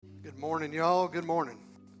Morning, y'all. Good morning.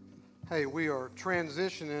 Hey, we are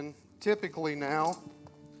transitioning typically now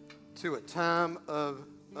to a time of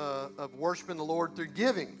worshiping the Lord through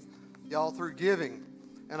giving, y'all, through giving.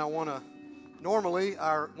 And I want to, normally,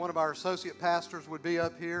 one of our associate pastors would be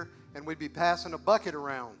up here and we'd be passing a bucket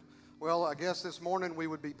around. Well, I guess this morning we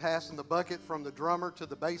would be passing the bucket from the drummer to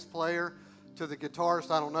the bass player to the guitarist,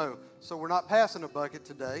 I don't know. So we're not passing a bucket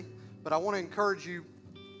today, but I want to encourage you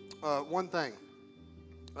one thing.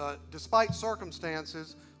 Despite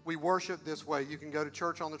circumstances, we worship this way. You can go to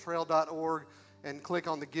churchonthetrail.org and click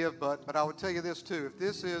on the give button. But I would tell you this too: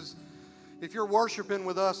 if you're worshiping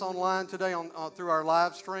with us online today through our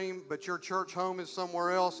live stream, but your church home is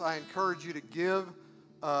somewhere else, I encourage you to give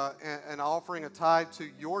an offering, a tithe to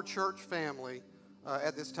your church family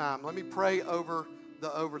at this time. Let me pray over the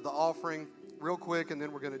offering real quick, and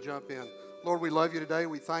then we're going to jump in. Lord, we love you today.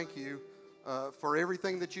 We thank you for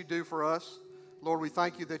everything that you do for us. Lord, we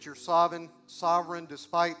thank you that you're sovereign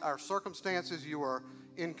despite our circumstances. You are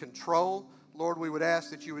in control. Lord, we would ask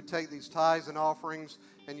that you would take these tithes and offerings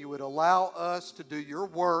and you would allow us to do your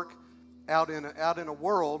work out in a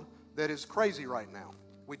world that is crazy right now.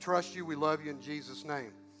 We trust you. We love you in Jesus'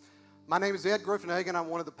 name. My name is Ed Griffenhagen. I'm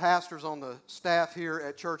one of the pastors on the staff here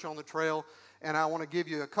at Church on the Trail, and I want to give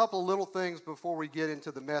you a couple of little things before we get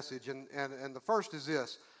into the message. And the first is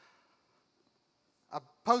this. I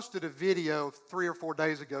posted a video 3 or 4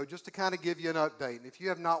 days ago just to kind of give you an update. And if you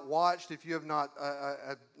have not watched, if you have not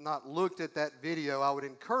looked at that video, I would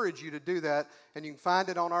encourage you to do that. And you can find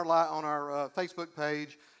it on our Facebook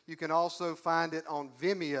page. You can also find it on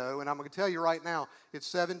Vimeo. And I'm going to tell you right now, it's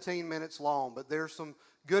 17 minutes long. But there's some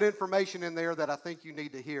good information in there that I think you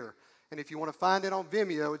need to hear. And if you want to find it on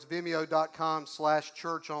Vimeo, it's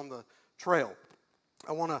vimeo.com/churchonthetrail.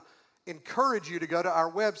 I want to encourage you to go to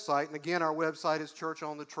our website, and again, our website is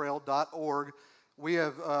churchonthetrail.org. We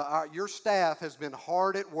have your staff has been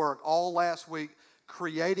hard at work all last week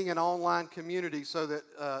creating an online community so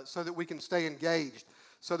that we can stay engaged,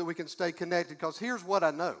 so that we can stay connected. Because here's what I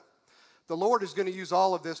know: the Lord is going to use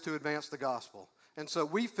all of this to advance the gospel, and so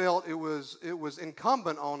we felt it was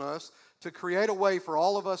incumbent on us to create a way for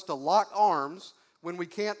all of us to lock arms when we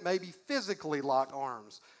can't maybe physically lock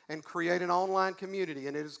arms, and create an online community,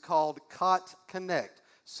 and it is called COTT Connect,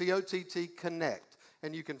 C-O-T-T Connect.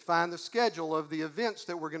 And you can find the schedule of the events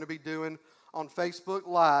that we're going to be doing on Facebook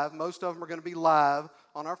Live. Most of them are going to be live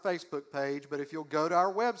on our Facebook page, but if you'll go to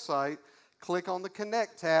our website, click on the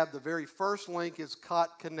Connect tab, the very first link is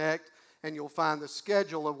COTT Connect, and you'll find the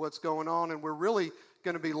schedule of what's going on. And we're really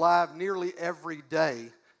going to be live nearly every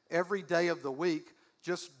day of the week,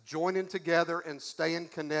 just joining together and staying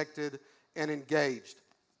connected and engaged.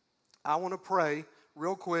 I want to pray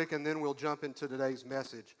real quick, and then we'll jump into today's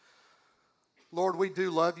message. Lord, we do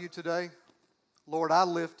love you today. Lord, I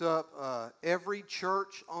lift up every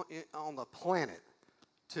church on the planet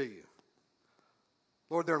to you.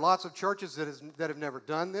 Lord, there are lots of churches that have never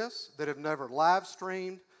done this, that have never live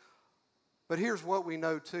streamed. But here's what we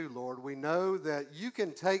know too, Lord. We know that you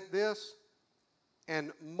can take this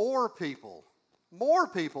and more people,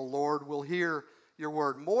 Lord, will hear your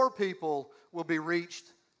word. More people will be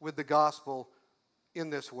reached with the gospel in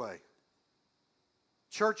this way.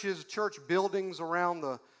 Church buildings around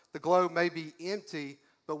the globe may be empty,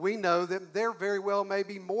 but we know that there very well may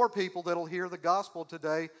be more people that will hear the gospel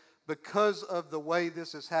today because of the way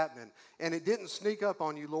this is happening. And it didn't sneak up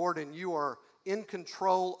on you, Lord, and you are in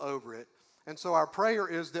control over it. And so our prayer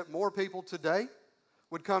is that more people today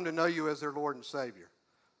would come to know you as their Lord and Savior.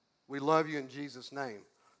 We love you in Jesus' name.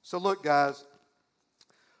 So look, guys,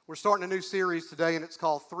 we're starting a new series today, and it's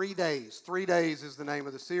called 3 Days. 3 Days is the name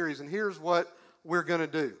of the series, and here's what we're going to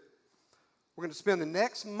do. We're going to spend the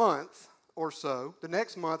next month or so,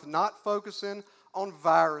 not focusing on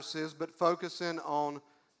viruses, but focusing on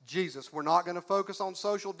Jesus. We're not going to focus on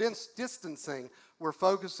social distancing. We're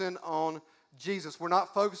focusing on Jesus. We're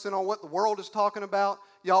not focusing on what the world is talking about.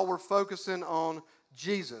 Y'all, we're focusing on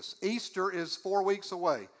Jesus. Easter is 4 weeks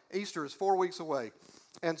away.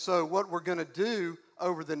 And so what we're going to do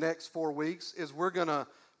over the next 4 weeks is we're going to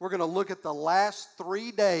look at the last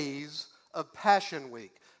 3 days of Passion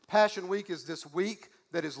Week. Passion Week is this week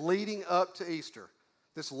that is leading up to Easter.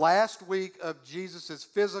 This last week of Jesus'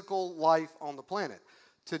 physical life on the planet.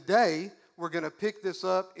 Today, we're going to pick this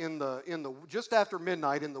up in the just after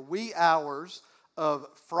midnight, in the wee hours of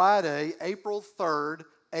Friday, April 3rd,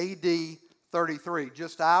 AD 33.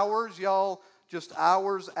 Just hours, y'all, just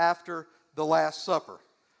hours after the Last Supper,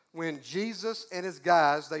 when Jesus and his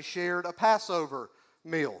guys, they shared a Passover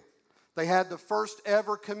meal. They had the first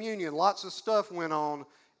ever communion. Lots of stuff went on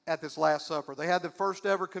at this Last Supper. They had the first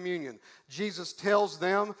ever communion. Jesus tells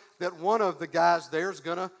them that one of the guys there is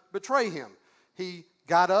going to betray him. He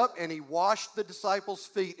got up and he washed the disciples'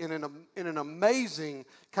 feet in an amazing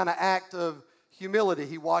kind of act of humility.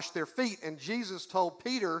 He washed their feet. And Jesus told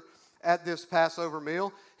Peter at this Passover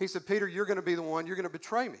meal, he said, Peter, you're going to be the one, you're going to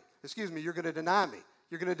betray me. You're going to deny me.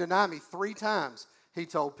 You're going to deny me 3 times, he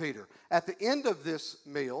told Peter. At the end of this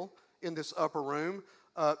meal, in this upper room,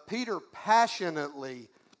 Peter passionately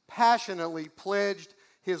pledged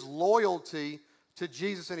his loyalty to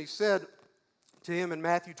Jesus. And he said to him in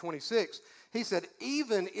Matthew 26, he said,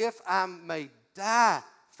 even if I may die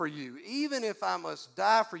for you, even if I must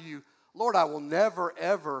die for you, Lord, I will never,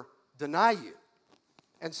 ever deny you.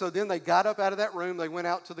 And so then they got up out of that room. They went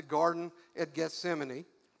out to the garden at Gethsemane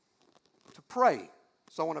to pray.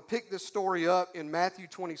 So I want to pick this story up in Matthew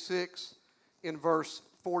 26 in verse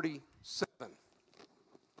 47.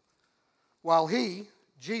 While he,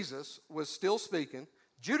 Jesus, was still speaking,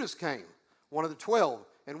 Judas came, one of the 12,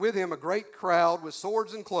 and with him a great crowd with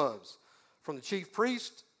swords and clubs from the chief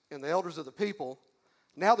priests and the elders of the people.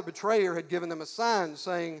 Now the betrayer had given them a sign,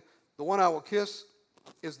 saying, the one I will kiss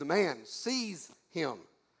is the man. Seize him.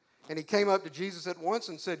 And he came up to Jesus at once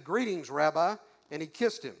and said, greetings, Rabbi. And he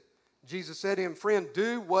kissed him. Jesus said to him, friend,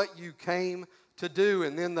 do what you came to do.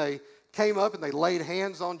 And then they came up and they laid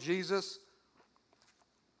hands on Jesus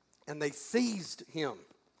and they seized him.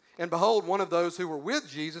 And behold, one of those who were with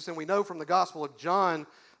Jesus, and we know from the Gospel of John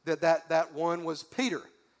that one was Peter.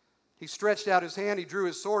 He stretched out his hand, he drew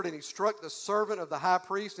his sword, and he struck the servant of the high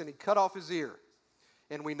priest, and he cut off his ear.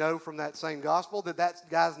 And we know from that same gospel that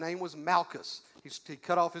guy's name was Malchus. He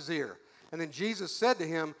cut off his ear. And then Jesus said to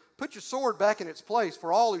him, put your sword back in its place,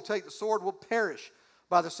 for all who take the sword will perish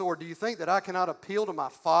by the sword. Do you think that I cannot appeal to my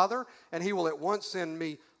Father, and he will at once send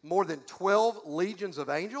me more than 12 legions of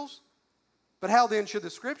angels? But how then should the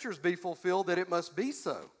Scriptures be fulfilled that it must be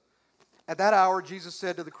so? At that hour, Jesus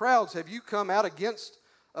said to the crowds, have you come out against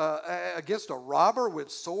a robber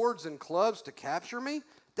with swords and clubs to capture me?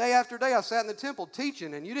 Day after day I sat in the temple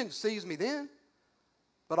teaching, and you didn't seize me then.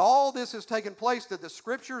 But all this has taken place that the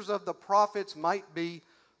Scriptures of the prophets might be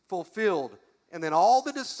fulfilled. And then all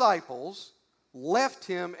the disciples left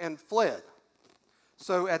him and fled.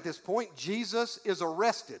 So at this point, Jesus is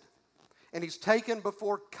arrested. And he's taken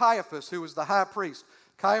before Caiaphas, who was the high priest.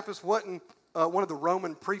 Caiaphas wasn't one of the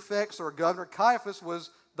Roman prefects or a governor. Caiaphas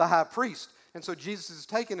was the high priest. And so Jesus is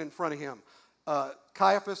taken in front of him.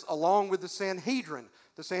 Caiaphas, along with the Sanhedrin.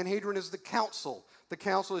 The Sanhedrin is the council. The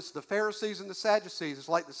council is the Pharisees and the Sadducees. It's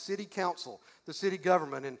like the city council, the city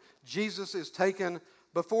government. And Jesus is taken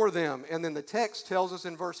before them. And then the text tells us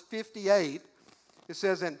in verse 58, it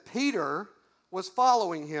says, and Peter was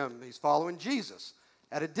following him. He's following Jesus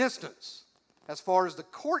at a distance, as far as the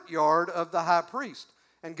courtyard of the high priest.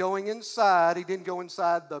 And going inside, he didn't go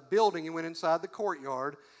inside the building, he went inside the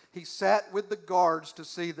courtyard. He sat with the guards to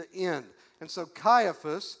see the end. And so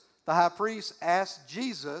Caiaphas, the high priest, asked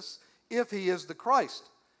Jesus if he is the Christ.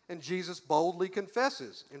 And Jesus boldly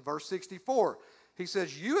confesses in verse 64. He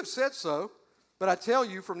says, you have said so, but I tell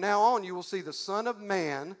you, from now on you will see the Son of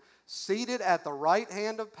Man seated at the right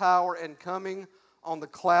hand of power and coming on the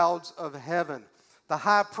clouds of heaven. The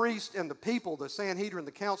high priest and the people, the Sanhedrin,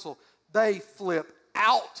 the council, they flip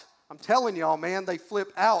out. I'm telling y'all, man, they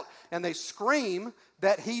flip out. And they scream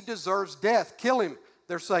that he deserves death. Kill him,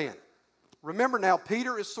 they're saying. Remember now,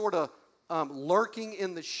 Peter is sort of lurking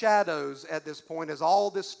in the shadows at this point as all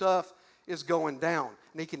this stuff is going down.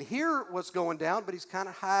 And he can hear what's going down, but he's kind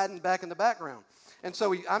of hiding back in the background. And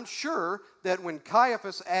so I'm sure that when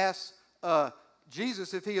Caiaphas asked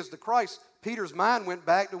Jesus if he is the Christ, Peter's mind went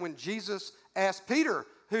back to when Jesus asked Peter,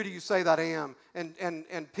 who do you say that I am?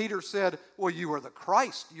 And Peter said, well, you are the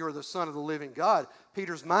Christ. You are the Son of the living God.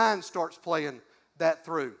 Peter's mind starts playing that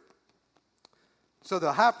through. So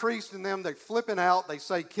the high priest and them, they're flipping out. They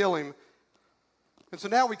say, kill him. And so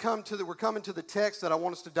now we're coming to the text that I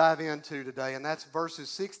want us to dive into today, and that's verses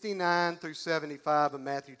 69 through 75 of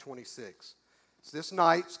Matthew 26. It's this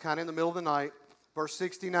night. It's kind of in the middle of the night. Verse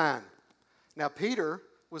 69. Now Peter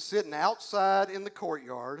was sitting outside in the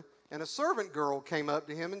courtyard, and a servant girl came up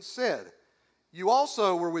to him and said, you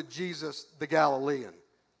also were with Jesus the Galilean.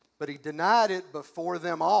 But he denied it before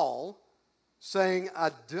them all, saying,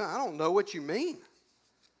 I don't know what you mean.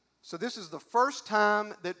 So this is the first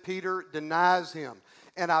time that Peter denies him.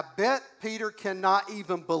 And I bet Peter cannot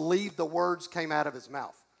even believe the words came out of his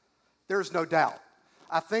mouth. There's no doubt.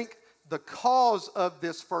 I think the cause of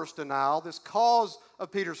this first denial, this cause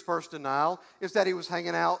of Peter's first denial, is that he was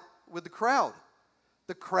hanging out with the crowd.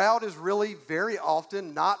 The crowd is really very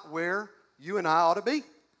often not where you and I ought to be.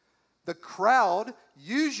 The crowd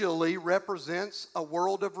usually represents a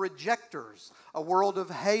world of rejectors, a world of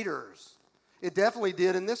haters. It definitely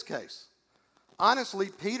did in this case. Honestly,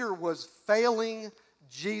 Peter was failing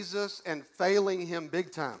Jesus and failing him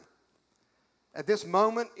big time. At this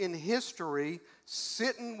moment in history,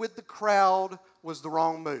 sitting with the crowd was the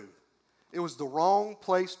wrong move. It was the wrong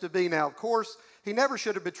place to be. Now, of course, he never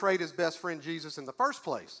should have betrayed his best friend Jesus in the first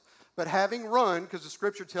place. But having run, because the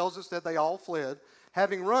scripture tells us that they all fled,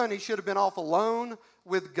 having run, he should have been off alone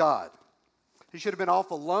with God. He should have been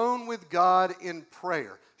off alone with God in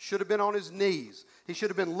prayer. Should have been on his knees. He should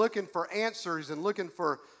have been looking for answers and looking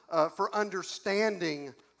for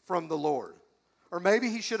understanding from the Lord. Or maybe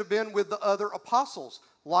he should have been with the other apostles,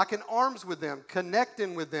 locking arms with them,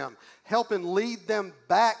 connecting with them, helping lead them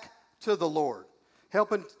back to the Lord,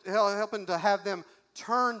 helping to have them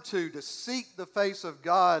turn to seek the face of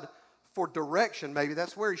God for direction. Maybe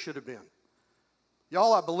that's where he should have been.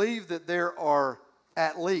 Y'all, I believe that there are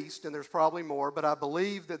at least, and there's probably more, but I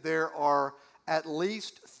believe that there are at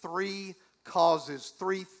least three causes,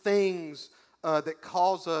 three things that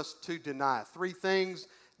cause us to deny, three things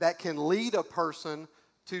that can lead a person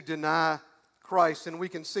to deny Christ. And we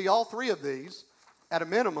can see all three of these, at a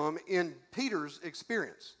minimum, in Peter's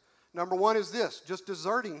experience. Number one is this, just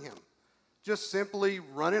deserting him, just simply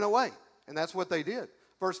running away. And that's what they did.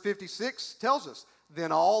 Verse 56 tells us,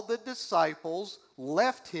 then all the disciples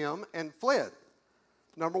left him and fled.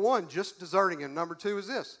 Number one, just deserting him. Number two is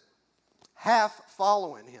this, half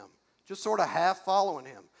following him, just sort of half following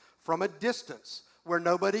him from a distance where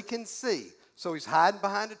nobody can see. So he's hiding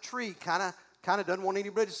behind a tree, kind of doesn't want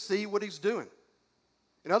anybody to see what he's doing.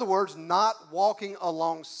 In other words, not walking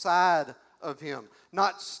alongside of him,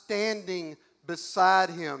 not standing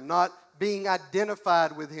beside him, not being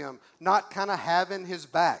identified with him, not kind of having his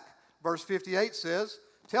back. Verse 58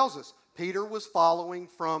 tells us, Peter was following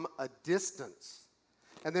from a distance.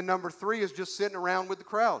 And then number three is just sitting around with the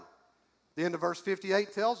crowd. The end of verse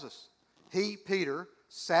 58 tells us, he, Peter,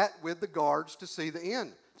 sat with the guards to see the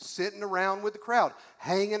end, sitting around with the crowd,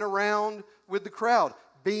 hanging around with the crowd,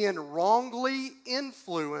 being wrongly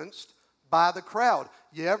influenced by the crowd.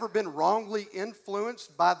 You ever been wrongly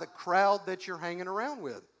influenced by the crowd that you're hanging around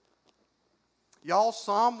with? Y'all,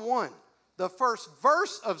 Psalm 1, the first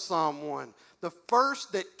verse of Psalm 1, the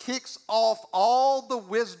first that kicks off all the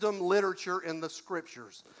wisdom literature in the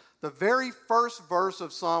scriptures. The very first verse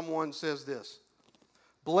of Psalm 1 says this,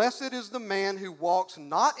 blessed is the man who walks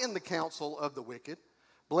not in the counsel of the wicked.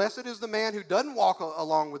 Blessed is the man who doesn't walk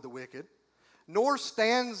along with the wicked, nor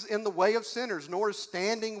stands in the way of sinners, nor is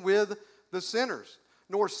standing with the sinners,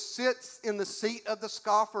 nor sits in the seat of the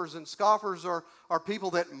scoffers. And scoffers are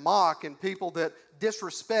people that mock and people that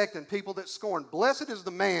disrespect and people that scorn. Blessed is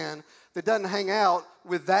the man that doesn't hang out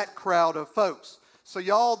with that crowd of folks. So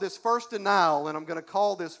y'all, this first denial, and I'm going to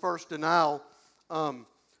call this first denial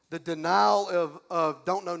the denial of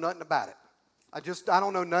don't know nothing about it. I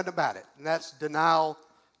don't know nothing about it. And that's denial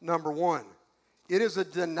number one. It is a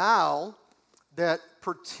denial that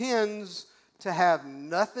pretends to have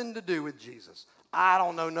nothing to do with Jesus. I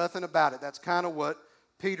don't know nothing about it. That's kind of what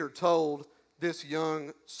Peter told this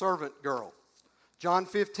young servant girl. John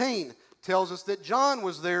 15 tells us that John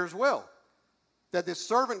was there as well, that this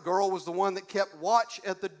servant girl was the one that kept watch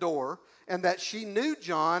at the door and that she knew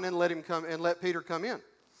John and let Peter come in.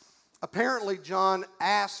 Apparently, John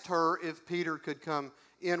asked her if Peter could come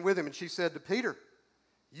in with him, and she said to Peter,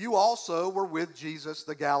 you also were with Jesus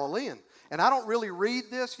the Galilean. And I don't really read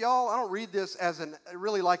this, y'all. I don't read this as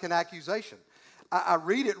really like an accusation. I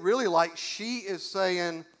read it really like she is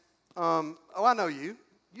saying, oh, I know you.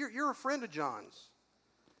 You're a friend of John's.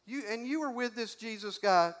 You were with this Jesus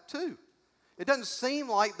guy too. It doesn't seem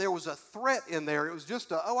like there was a threat in there. It was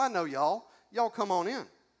just oh, I know y'all. Y'all come on in.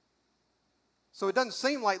 So it doesn't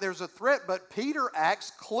seem like there's a threat, but Peter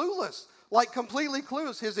acts clueless, like completely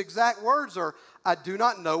clueless. His exact words are, I do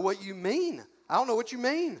not know what you mean. I don't know what you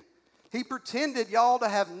mean. He pretended, y'all, to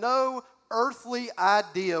have no earthly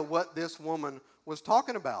idea what this woman was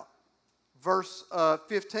talking about. Verse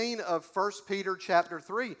 15 of 1 Peter chapter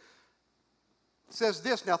 3 says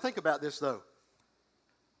this. Now think about this, though.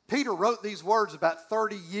 Peter wrote these words about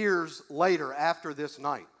 30 years later after this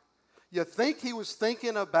night. You think he was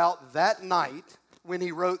thinking about that night when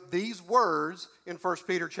he wrote these words in 1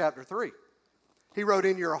 Peter chapter 3. He wrote,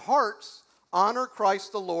 in your hearts, honor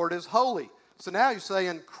Christ the Lord as holy. So now he's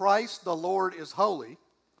saying Christ the Lord is holy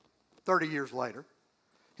 30 years later.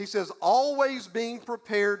 He says, always being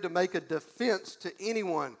prepared to make a defense to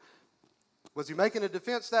anyone. Was he making a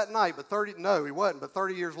defense that night? No, he wasn't. But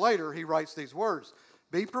 30 years later, he writes these words.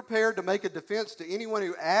 Be prepared to make a defense to anyone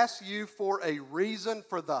who asks you for a reason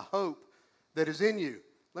for the hope that is in you.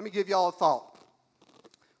 Let me give y'all a thought.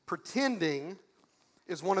 Pretending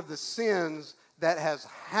is one of the sins that has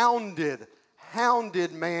hounded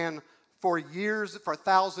man for years, for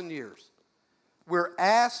 1,000 years. We're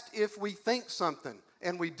asked if we think something,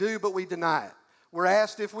 and we do, but we deny it. We're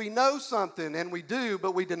asked if we know something, and we do,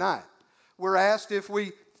 but we deny it. We're asked if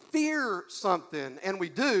we fear something, and we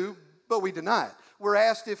do, but we deny it. We're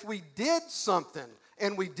asked if we did something,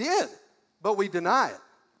 and we did, but we deny it.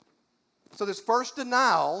 So this first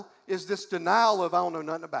denial is this denial of I don't know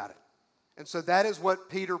nothing about it. And so that is what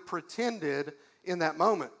Peter pretended in that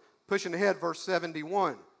moment. Pushing ahead, verse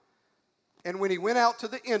 71. And when he went out to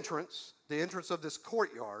the entrance of this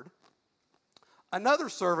courtyard, another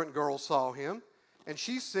servant girl saw him, and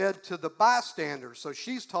she said to the bystanders, so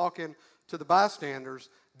she's talking to the bystanders,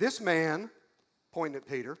 this man, pointing at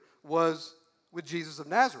Peter, was with Jesus of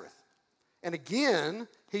Nazareth. And again,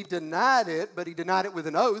 he denied it, but he denied it with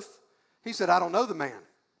an oath. He said, I don't know the man.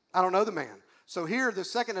 I don't know the man. So here, the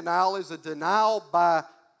second denial is a denial by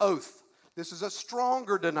oath. This is a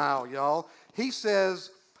stronger denial, y'all. He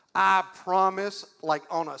says, I promise, like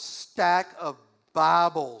on a stack of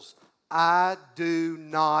Bibles, I do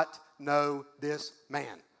not know this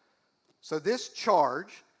man. So this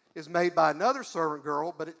charge is made by another servant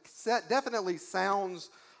girl, but it definitely sounds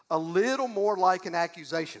a little more like an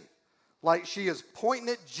accusation. Like she is pointing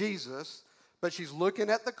at Jesus, but she's looking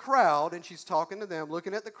at the crowd, and she's talking to them,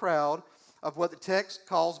 looking at the crowd of what the text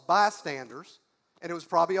calls bystanders, and it was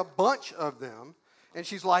probably a bunch of them, and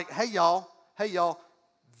she's like, hey y'all,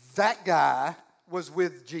 that guy was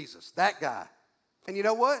with Jesus, that guy. And you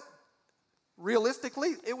know what?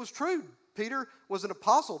 Realistically, it was true. Peter was an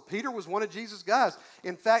apostle. Peter was one of Jesus' guys.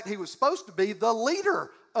 In fact, he was supposed to be the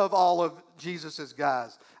leader of all of Jesus'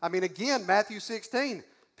 guys. I mean, again, Matthew 16,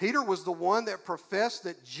 Peter was the one that professed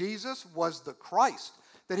that Jesus was the Christ,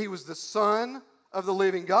 that he was the Son of the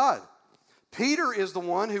living God. Peter is the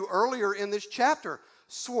one who earlier in this chapter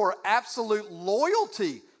swore absolute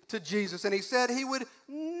loyalty to Jesus, and he said he would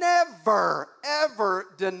never, ever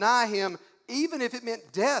deny him, even if it meant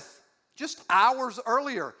death. Just hours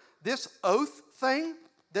earlier, this oath thing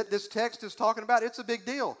that this text is talking about, it's a big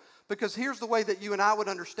deal. Because here's the way that you and I would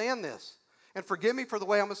understand this. And forgive me for the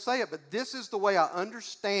way I'm going to say it, but this is the way I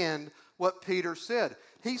understand what Peter said.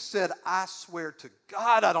 He said, I swear to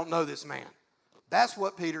God I don't know this man. That's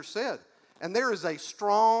what Peter said. And there is a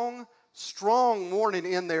strong, strong warning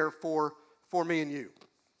in there for me and you.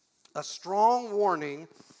 A strong warning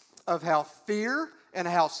of how fear and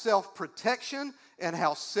how self-protection and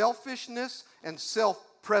how selfishness and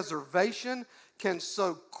self-preservation can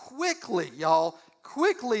so quickly, y'all,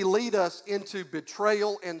 quickly lead us into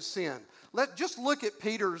betrayal and sin. Just look at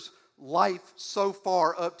Peter's life so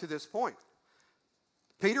far up to this point.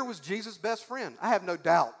 Peter was Jesus' best friend. I have no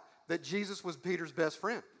doubt that Jesus was Peter's best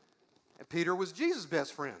friend. And Peter was Jesus'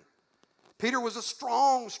 best friend. Peter was a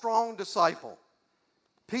strong, strong disciple.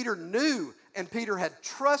 Peter knew and Peter had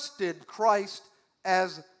trusted Christ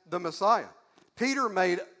as the Messiah. Peter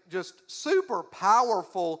made just super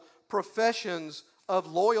powerful professions of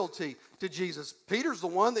loyalty to Jesus. Peter's the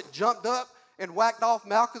one that jumped up and whacked off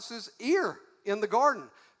Malchus's ear in the garden.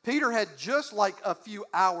 Peter had just like a few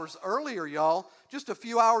hours earlier, y'all, just a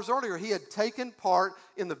few hours earlier, he had taken part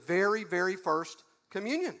in the very, very first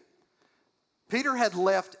communion. Peter had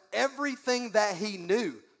left everything that he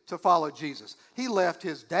knew to follow Jesus. He left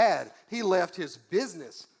his dad. He left his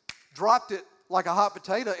business, dropped it like a hot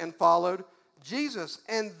potato and followed Jesus.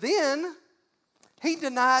 And then he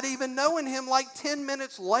denied even knowing him like 10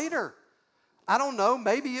 minutes later. I don't know,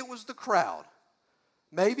 maybe it was the crowd.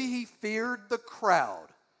 Maybe he feared the crowd.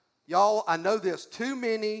 Y'all, I know this. Too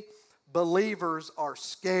many believers are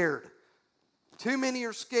scared. Too many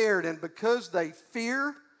are scared, and because they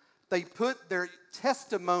fear, they put their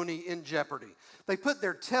testimony in jeopardy. They put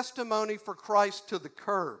their testimony for Christ to the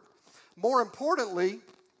curb. More importantly,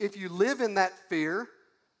 if you live in that fear,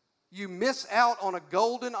 you miss out on a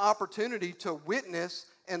golden opportunity to witness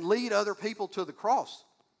and lead other people to the cross.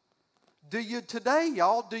 Do you today,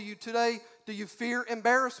 y'all? Do you fear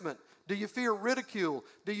embarrassment? Do you fear ridicule?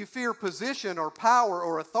 Do you fear position or power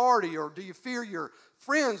or authority? Or do you fear your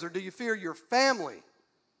friends? Or do you fear your family?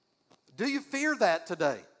 Do you fear that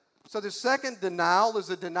today? So the second denial is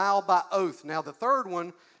a denial by oath. Now the third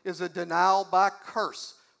one is a denial by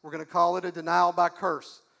curse. We're going to call it a denial by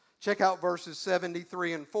curse. Check out verses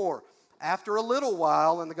 73 and 4. After a little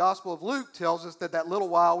while, and the Gospel of Luke tells us that little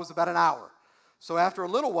while was about an hour. So after a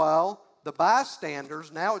little while, the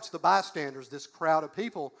bystanders, now it's the bystanders, this crowd of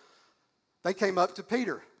people, they came up to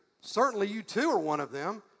Peter. Certainly you too are one of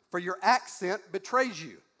them, for your accent betrays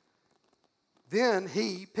you. Then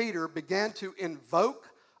he, Peter, began to invoke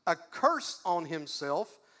a curse on himself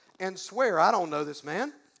and swear, I don't know this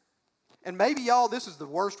man. And maybe, y'all, this is the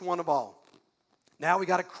worst one of all. Now we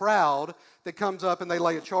got a crowd that comes up and they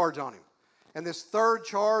lay a charge on him. And this third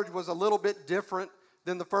charge was a little bit different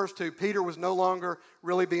than the first two. Peter was no longer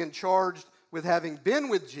really being charged with having been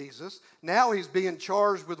with Jesus. Now he's being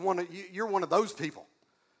charged with you're one of those people.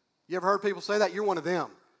 You ever heard people say that? You're one of them.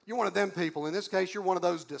 You're one of them people. In this case, you're one of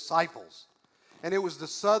those disciples. And it was the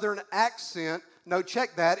southern accent. No,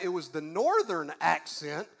 check that. It was the northern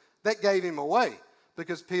accent that gave him away.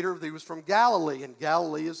 Because Peter, he was from Galilee, and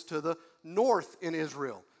Galilee is to the north in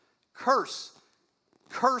Israel. Curse.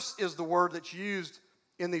 Curse is the word that's used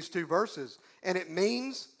in these two verses. And it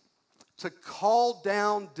means to call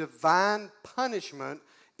down divine punishment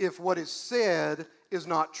if what is said is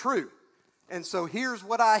not true. And so here's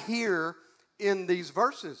what I hear in these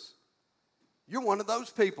verses. You're one of those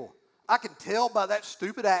people. I can tell by that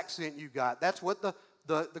stupid accent you got. That's what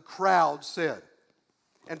the crowd said.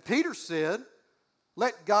 And Peter said,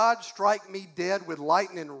 let God strike me dead with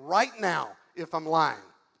lightning right now if I'm lying.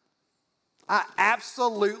 I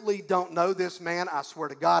absolutely don't know this man. I swear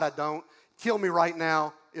to God I don't. Kill me right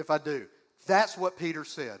now if I do. That's what Peter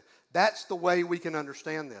said. That's the way we can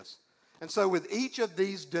understand this. And so with each of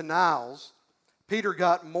these denials, Peter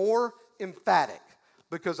got more emphatic,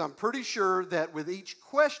 because I'm pretty sure that with each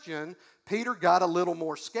question, Peter got a little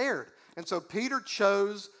more scared. And so Peter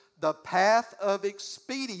chose the path of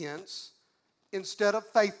expedience instead of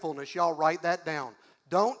faithfulness. Y'all write that down.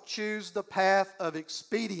 Don't choose the path of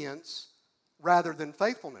expedience rather than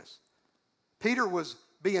faithfulness. Peter was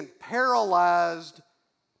being paralyzed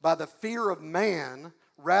by the fear of man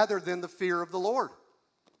rather than the fear of the Lord.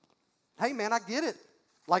 Hey man, I get it.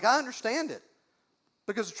 Like, I understand it.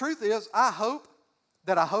 Because the truth is, I hope,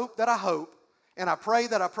 and I pray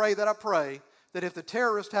that if the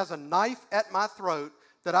terrorist has a knife at my throat,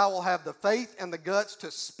 that I will have the faith and the guts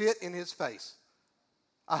to spit in his face.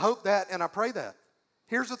 I hope that and I pray that.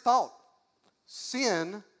 Here's a thought.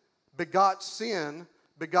 Sin begot sin,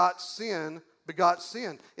 begot sin, begot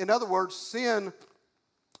sin. In other words, sin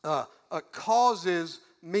causes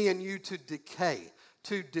me and you to decay,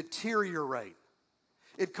 to deteriorate.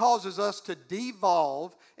 It causes us to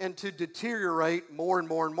devolve and to deteriorate more and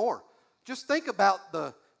more and more. Just think about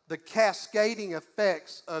the cascading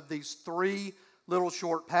effects of these three little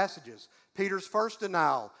short passages. Peter's first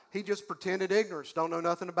denial, he just pretended ignorance, don't know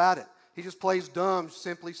nothing about it. He just plays dumb,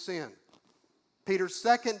 simply sin. Peter's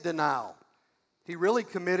second denial, he really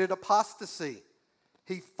committed apostasy.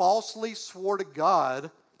 He falsely swore to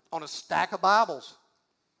God on a stack of Bibles.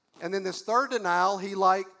 And then this third denial, he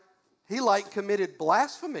committed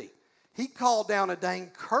blasphemy. He called down a dang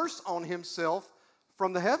curse on himself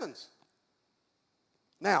from the heavens.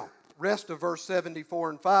 Now, rest of verse 74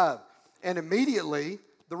 and 5. And immediately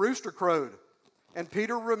the rooster crowed. And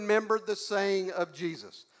Peter remembered the saying of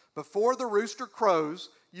Jesus, before the rooster crows,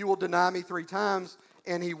 you will deny me 3 times.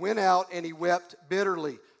 And he went out and he wept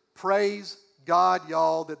bitterly. Praise God,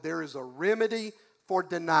 y'all, that there is a remedy for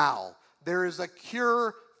denial. There is a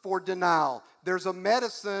cure for denial. There's a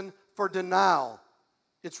medicine for denial.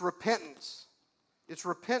 It's repentance. It's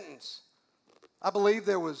repentance. I believe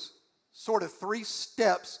there was sort of 3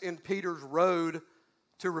 steps in Peter's road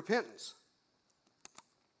to repentance.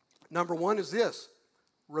 Number 1 is this: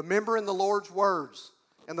 remembering the Lord's words.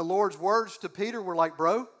 And the Lord's words to Peter were like,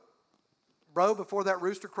 bro, before that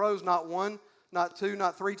rooster crows, not 1, not 2,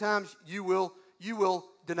 not 3 times, you will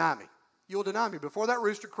deny me. You will deny me. Before that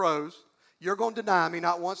rooster crows, you're going to deny me,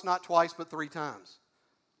 not once, not twice, but 3 times.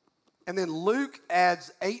 And then Luke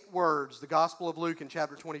adds 8 words, the Gospel of Luke in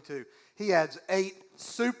chapter 22. He adds 8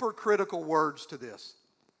 super critical words to this.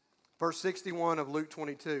 Verse 61 of Luke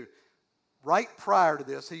 22. Right prior to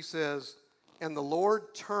this, he says, and the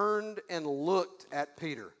Lord turned and looked at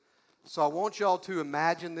Peter. So I want y'all to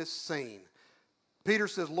imagine this scene. Peter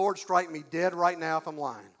says, Lord, strike me dead right now if I'm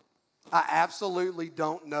lying. I absolutely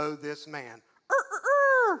don't know this man.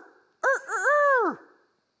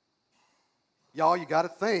 Y'all, you got to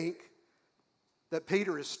think that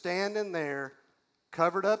Peter is standing there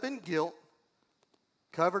covered up in guilt,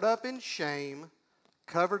 covered up in shame,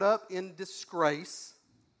 covered up in disgrace.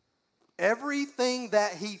 Everything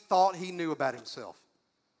that he thought he knew about himself.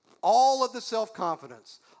 All of the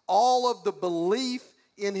self-confidence, all of the belief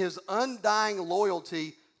in his undying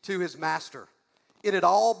loyalty to his master. It had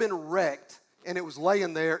all been wrecked, and it was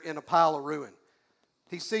laying there in a pile of ruin.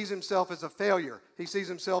 He sees himself as a failure. He sees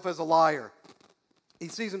himself as a liar. He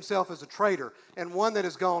sees himself as a traitor, and one that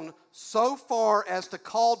has gone so far as to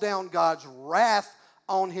call down God's wrath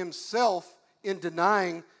on himself in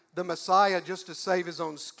denying the Messiah just to save his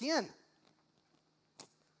own skin.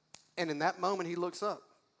 And in that moment, he looks up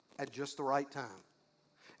at just the right time.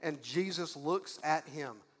 And Jesus looks at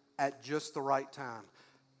him at just the right time.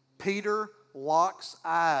 Peter locks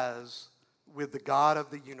eyes with the God of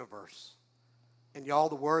the universe. And y'all,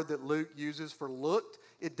 the word that Luke uses for looked,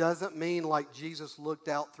 it doesn't mean like Jesus looked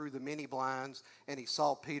out through the many blinds and he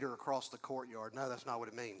saw Peter across the courtyard. No, that's not what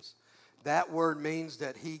it means. That word means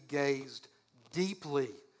that he gazed deeply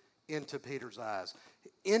into Peter's eyes.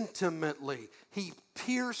 Intimately, he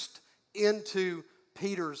pierced into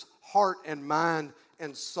Peter's heart and mind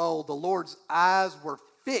and soul. The Lord's eyes were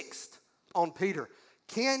fixed on Peter.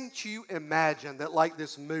 Can't you imagine that, like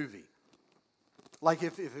this movie, like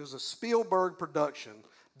if it was a Spielberg production,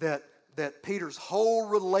 that Peter's whole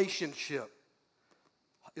relationship,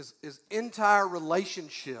 his entire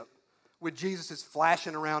relationship with Jesus is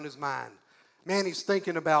flashing around his mind. Man, he's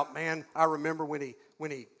thinking about, man, I remember when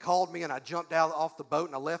he called me and I jumped out off the boat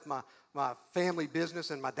and I left my family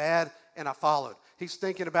business and my dad and I followed. He's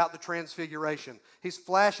thinking about the transfiguration. He's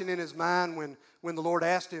flashing in his mind when the Lord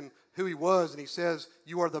asked him who he was and he says,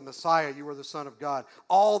 you are the Messiah, you are the Son of God.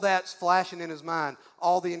 All that's flashing in his mind.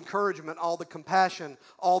 All the encouragement, all the compassion,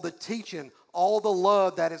 all the teaching, all the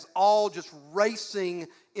love, that is all just racing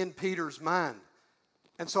in Peter's mind.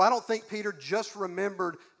 And so I don't think Peter just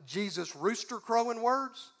remembered Jesus' rooster crowing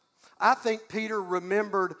words. I think Peter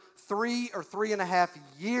remembered 3 or 3.5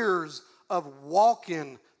 years of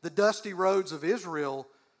walking the dusty roads of Israel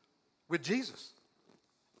with Jesus.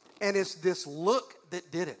 And it's this look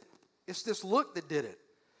that did it. It's this look that did it.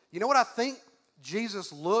 You know what I think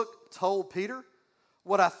Jesus' look told Peter?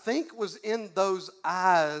 What I think was in those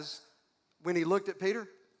eyes when he looked at Peter?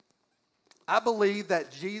 I believe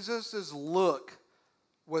that Jesus' look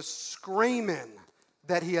was screaming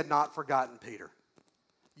that he had not forgotten Peter.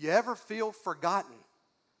 You ever feel forgotten?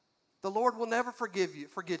 The Lord will never forget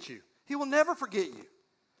you. He will never forget you.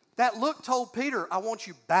 That look told Peter, I want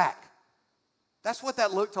you back. That's what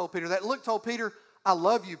that look told Peter. That look told Peter, I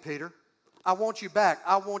love you, Peter. I want you back.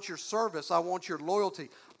 I want your service. I want your loyalty.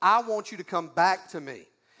 I want you to come back to me.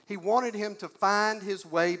 He wanted him to find his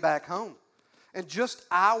way back home. And just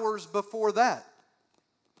hours before that,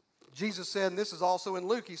 Jesus said, and this is also in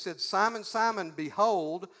Luke, he said, Simon, Simon,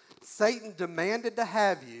 behold, Satan demanded to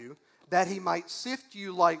have you that he might sift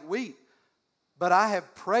you like wheat. But I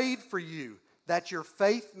have prayed for you that your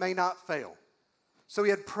faith may not fail. So he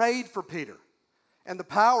had prayed for Peter. And the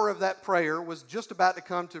power of that prayer was just about to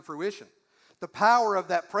come to fruition. The power of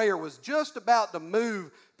that prayer was just about to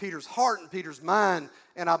move Peter's heart and Peter's mind.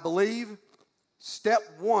 And I believe step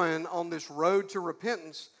one on this road to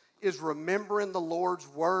repentance is remembering the Lord's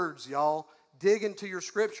words, y'all. Dig into your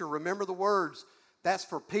scripture. Remember the words. That's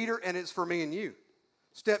for Peter and it's for me and you.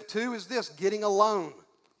 Step two is this, getting alone.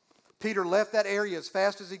 Peter left that area as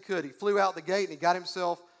fast as he could. He flew out the gate and he got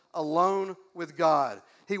himself alone with God.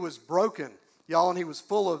 He was broken, y'all, and he was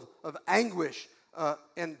full of anguish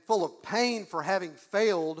and full of pain for having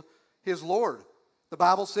failed his Lord. The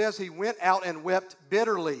Bible says he went out and wept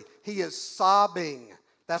bitterly. He is sobbing.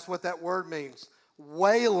 That's what that word means.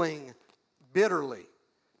 Wailing bitterly.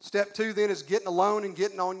 Step two then is getting alone and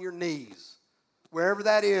getting on your knees. Wherever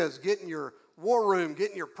that is, get in your war room,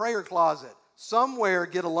 get in your prayer closet. Somewhere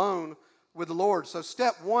get alone with the Lord. So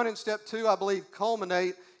step one and step two, I believe,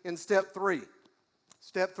 culminate in step three.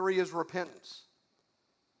 Step three is repentance.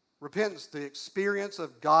 Repentance, the experience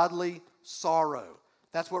of godly sorrow.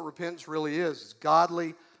 That's what repentance really is. It's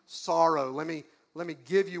godly sorrow. Let me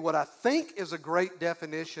give you what I think is a great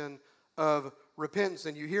definition of repentance.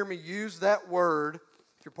 And you hear me use that word.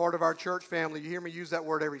 If you're part of our church family, you hear me use that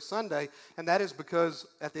word every Sunday. And that is because,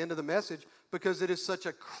 at the end of the message, because it is such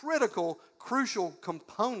a critical, crucial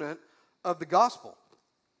component of the gospel.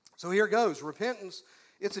 So here goes. Repentance,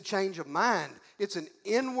 it's a change of mind. It's an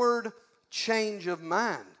inward change of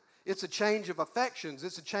mind. It's a change of affections.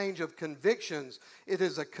 It's a change of convictions. It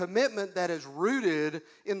is a commitment that is rooted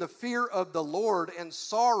in the fear of the Lord and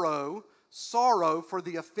sorrow for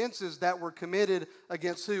the offenses that were committed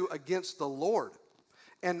against who? Against the Lord.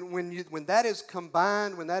 And when that is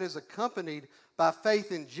combined, when that is accompanied by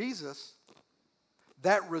faith in Jesus,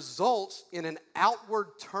 that results in an outward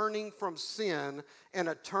turning from sin and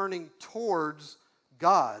a turning towards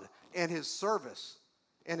God and His service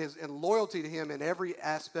and loyalty to Him in every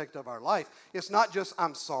aspect of our life. It's not just,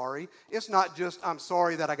 I'm sorry. It's not just, I'm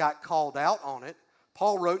sorry that I got called out on it.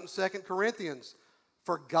 Paul wrote in 2 Corinthians,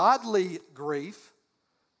 for godly grief,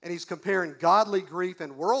 and he's comparing godly grief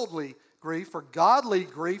and worldly grief. For godly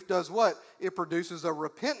grief does what? It produces a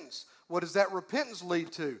repentance. What does that repentance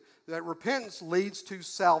lead to? That repentance leads to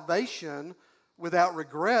salvation, without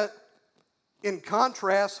regret, in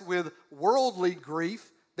contrast with worldly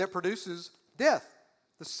grief that produces death.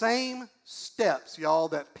 The same steps, y'all,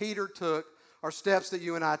 that Peter took are steps that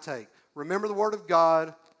you and I take. Remember the Word of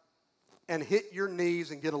God and hit your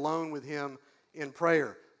knees and get alone with Him in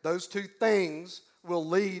prayer. Those two things will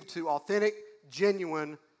lead to authentic,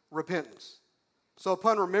 genuine repentance. So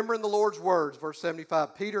upon remembering the Lord's words, verse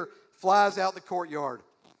 75, Peter flies out the courtyard.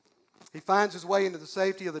 He finds his way into the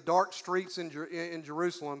safety of the dark streets in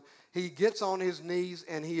Jerusalem. He gets on his knees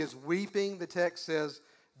and he is weeping, the text says,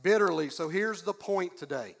 bitterly. So here's the point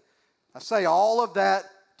today. I say all of that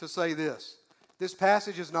to say this. This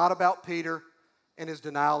passage is not about Peter and his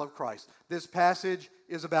denial of Christ. This passage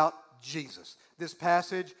is about Jesus. This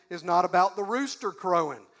passage is not about the rooster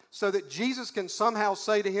crowing so that Jesus can somehow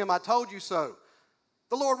say to him, I told you so.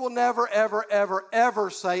 The Lord will never, ever, ever, ever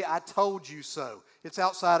say, I told you so. It's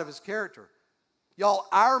outside of His character. Y'all,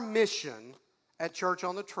 our mission at Church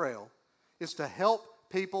on the Trail is to help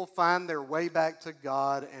people find their way back to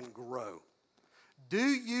God and grow. Do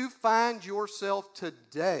you find yourself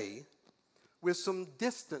today with some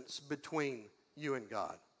distance between you and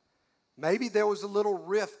God? Maybe there was a little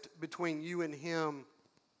rift between you and Him,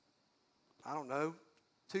 2,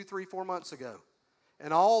 3, 4 months ago.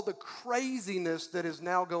 And all the craziness that is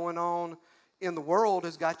now going on in the world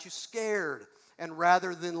has got you scared. And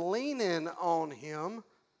rather than leaning on Him,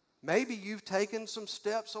 maybe you've taken some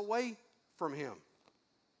steps away from Him.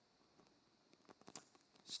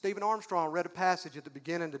 Stephen Armstrong read a passage at the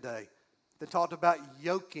beginning today that talked about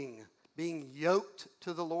yoking, being yoked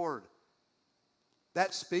to the Lord.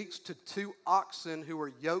 That speaks to two oxen who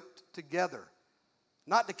are yoked together,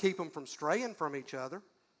 not to keep them from straying from each other,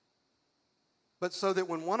 but so that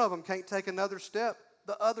when one of them can't take another step,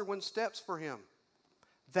 the other one steps for him.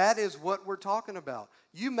 That is what we're talking about.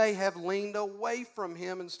 You may have leaned away from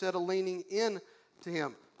Him instead of leaning in to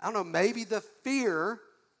Him. I don't know, maybe the fear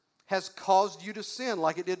has caused you to sin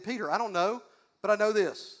like it did Peter. I don't know, but I know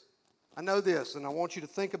this. And I want you to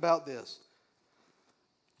think about this.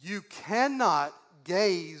 You cannot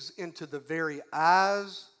gaze into the very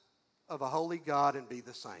eyes of a holy God and be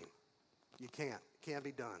the same. You can't. It can't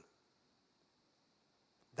be done.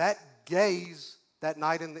 That gaze that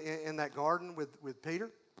night in that garden with Peter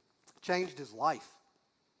changed his life.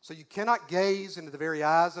 So you cannot gaze into the very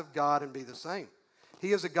eyes of God and be the same.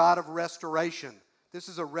 He is a God of restoration. This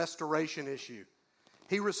is a restoration issue.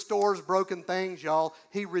 He restores broken things, y'all.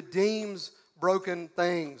 He redeems broken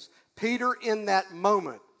things. Peter, in that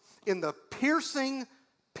moment, in the piercing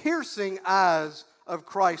eyes of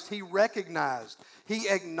Christ, he recognized, he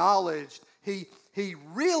acknowledged, he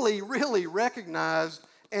really, really recognized,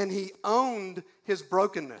 and he owned his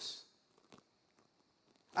brokenness.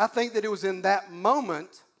 I think that it was in that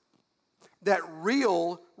moment that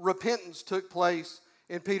real repentance took place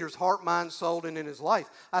in Peter's heart, mind, soul, and in his life.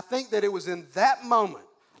 I think that it was in that moment,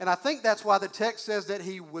 and I think that's why the text says that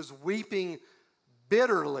he was weeping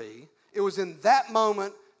bitterly. It was in that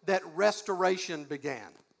moment that restoration began.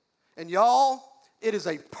 And y'all, it is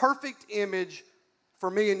a perfect image for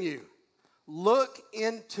me and you. Look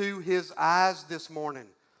into his eyes this morning.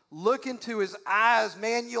 Look into his eyes.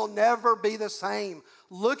 Man, you'll never be the same.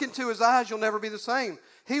 Look into his eyes. You'll never be the same.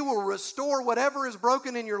 He will restore whatever is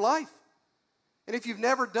broken in your life. And if you've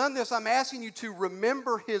never done this, I'm asking you to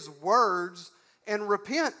remember his words and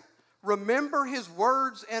repent. Remember his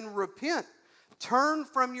words and repent. Turn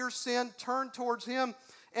from your sin, turn towards him,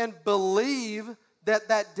 and believe that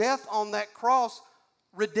that death on that cross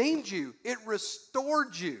redeemed you. It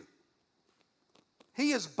restored you.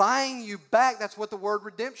 He is buying you back. That's what the word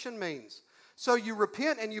redemption means. So you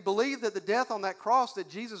repent and you believe that the death on that cross, that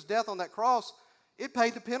Jesus' death on that cross, it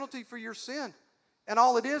paid the penalty for your sin. And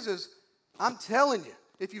all it is, I'm telling you,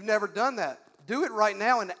 if you've never done that, do it right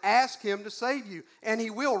now and ask him to save you. And he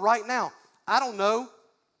will right now. I don't know.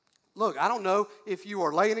 Look, I don't know if you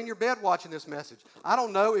are laying in your bed watching this message. I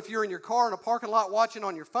don't know if you're in your car in a parking lot watching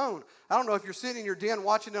on your phone. I don't know if you're sitting in your den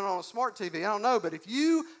watching it on a smart TV. I don't know. But if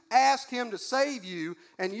you ask him to save you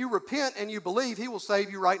and you repent and you believe, he will save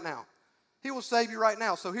you right now. He will save you right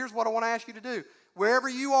now. So here's what I want to ask you to do. Wherever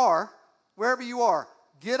you are,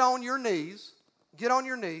 get on your knees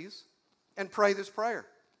and pray this prayer.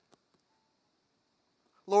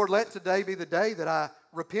 Lord, let today be the day that I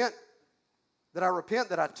repent,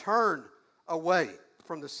 that I turn away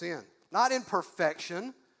from the sin. Not in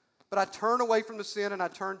perfection, but I turn away from the sin and I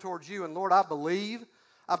turn towards you. And Lord, I believe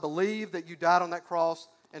that you died on that cross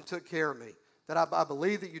and took care of me. That I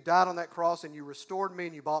believe that you died on that cross and you restored me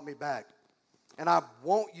and you bought me back. And I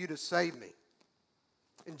want you to save me.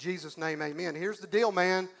 In Jesus' name, amen. Here's the deal,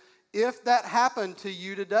 man. If that happened to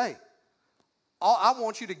you today, I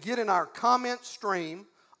want you to get in our comment stream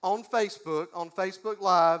on Facebook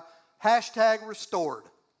Live, #restored.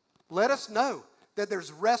 Let us know that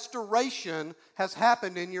there's restoration has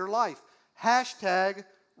happened in your life.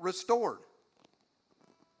 #restored.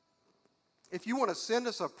 If you want to send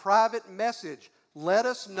us a private message, let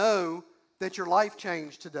us know that your life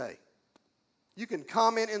changed today. You can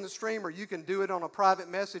comment in the stream or you can do it on a private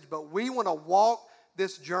message, but we want to walk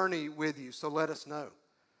this journey with you, so let us know.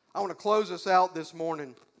 I want to close us out this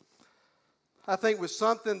morning, I think, with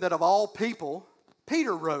something that of all people,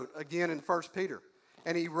 Peter wrote again in 1 Peter.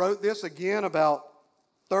 And he wrote this again about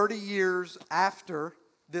 30 years after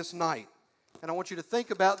this night. And I want you to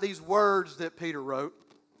think about these words that Peter wrote.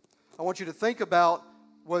 I want you to think about,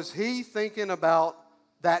 was he thinking about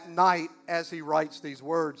that night as he writes these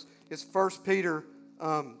words? It's 1 Peter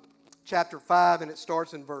chapter 5, and it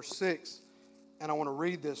starts in verse 6. And I want to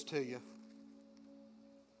read this to you.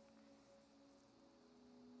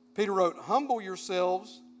 Peter wrote, "Humble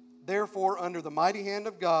yourselves, therefore, under the mighty hand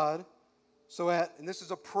of God, and this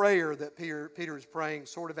is a prayer that Peter is praying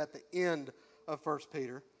sort of at the end of 1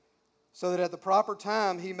 Peter, so that at the proper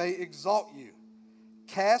time he may exalt you,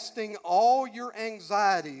 casting all your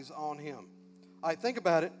anxieties on him." All right, think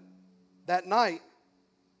about it. That night,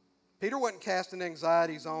 Peter wasn't casting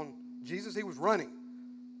anxieties on Jesus. He was running,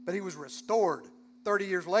 but he was restored. 30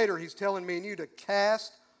 years later, he's telling me and you to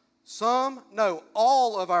cast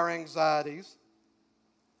all of our anxieties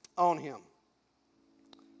on him.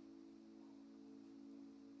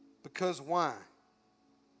 Because why?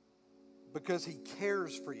 Because he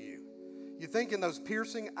cares for you. You think in those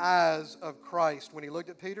piercing eyes of Christ when he looked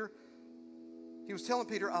at Peter, he was telling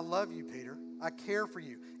Peter, "I love you, Peter. I care for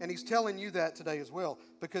you." And he's telling you that today as well,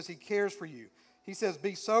 because he cares for you. He says,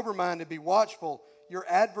 "Be sober-minded, be watchful. Your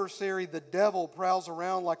adversary, the devil, prowls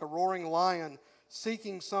around like a roaring lion,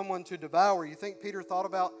 seeking someone to devour." You think Peter thought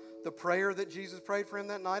about the prayer that Jesus prayed for him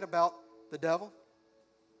that night about the devil?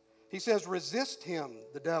 He says, resist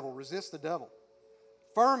the devil.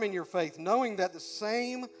 Firm in your faith, knowing that the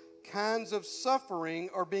same kinds of suffering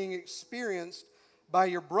are being experienced by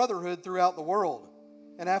your brotherhood throughout the world.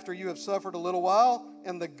 And after you have suffered a little while,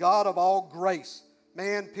 and the God of all grace.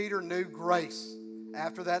 Man, Peter knew grace.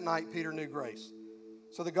 After that night, Peter knew grace.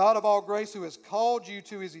 So the God of all grace, who has called you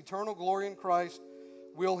to his eternal glory in Christ,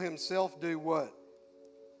 will himself do what?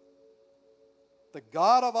 The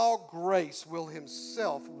God of all grace will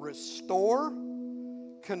himself restore,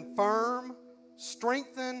 confirm,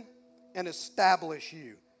 strengthen, and establish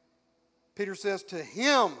you. Peter says, to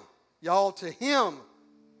him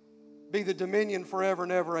be the dominion forever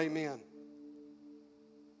and ever. Amen.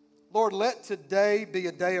 Lord, let today be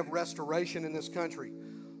a day of restoration in this country.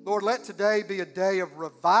 Lord, let today be a day of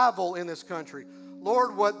revival in this country.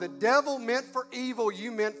 Lord, what the devil meant for evil,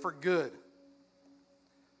 you meant for good.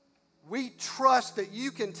 We trust that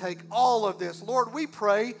you can take all of this. Lord, we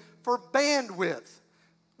pray for bandwidth.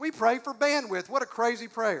 We pray for bandwidth. What a crazy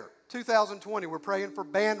prayer. 2020, we're praying for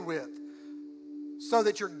bandwidth so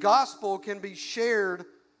that your gospel can be shared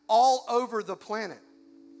all over the planet.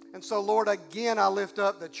 And so, Lord, again, I lift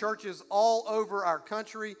up the churches all over our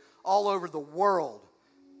country, all over the world,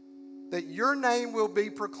 that your name will be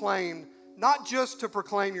proclaimed, not just to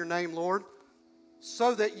proclaim your name, Lord,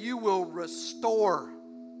 so that you will restore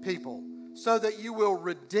people, so that you will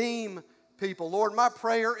redeem people. Lord, my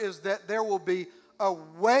prayer is that there will be a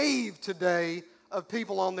wave today of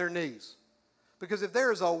people on their knees. Because if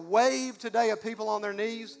there is a wave today of people on their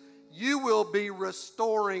knees, you will be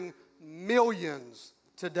restoring millions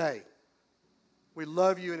today. We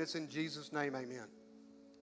love you, and it's in Jesus' name, amen.